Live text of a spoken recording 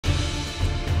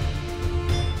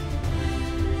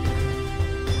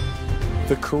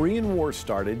The Korean War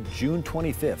started June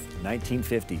 25,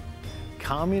 1950.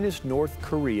 Communist North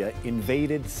Korea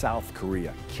invaded South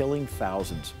Korea, killing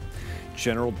thousands.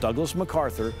 General Douglas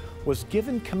MacArthur was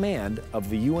given command of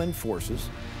the UN forces,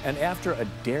 and after a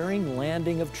daring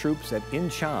landing of troops at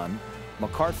Incheon,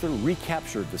 MacArthur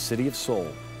recaptured the city of Seoul.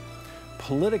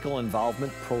 Political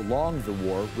involvement prolonged the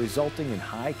war, resulting in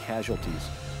high casualties.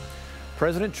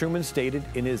 President Truman stated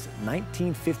in his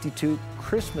 1952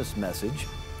 Christmas message,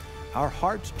 "Our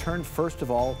hearts turn first of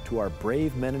all to our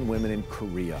brave men and women in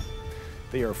Korea.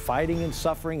 They are fighting and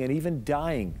suffering and even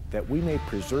dying that we may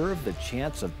preserve the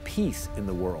chance of peace in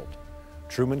the world."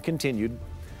 Truman continued,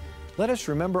 "Let us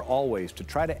remember always to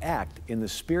try to act in the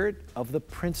spirit of the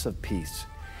Prince of Peace.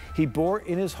 He bore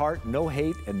in his heart no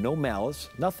hate and no malice,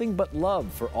 nothing but love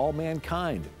for all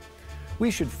mankind.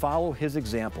 We should follow his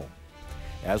example.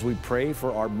 As we pray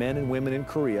for our men and women in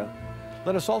Korea,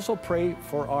 let us also pray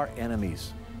for our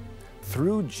enemies.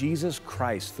 Through Jesus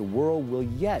Christ, the world will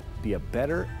yet be a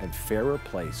better and fairer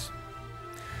place."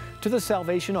 To the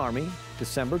Salvation Army,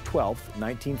 December 12,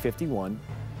 1951,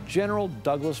 General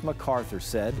Douglas MacArthur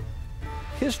said,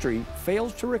 "History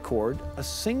fails to record a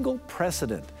single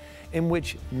precedent in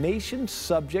which nations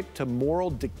subject to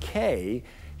moral decay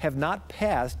have not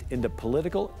passed into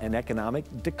political and economic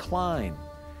decline.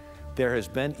 There has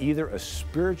been either a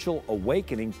spiritual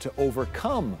awakening to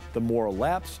overcome the moral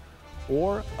lapse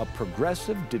or a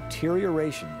progressive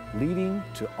deterioration leading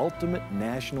to ultimate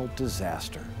national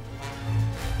disaster."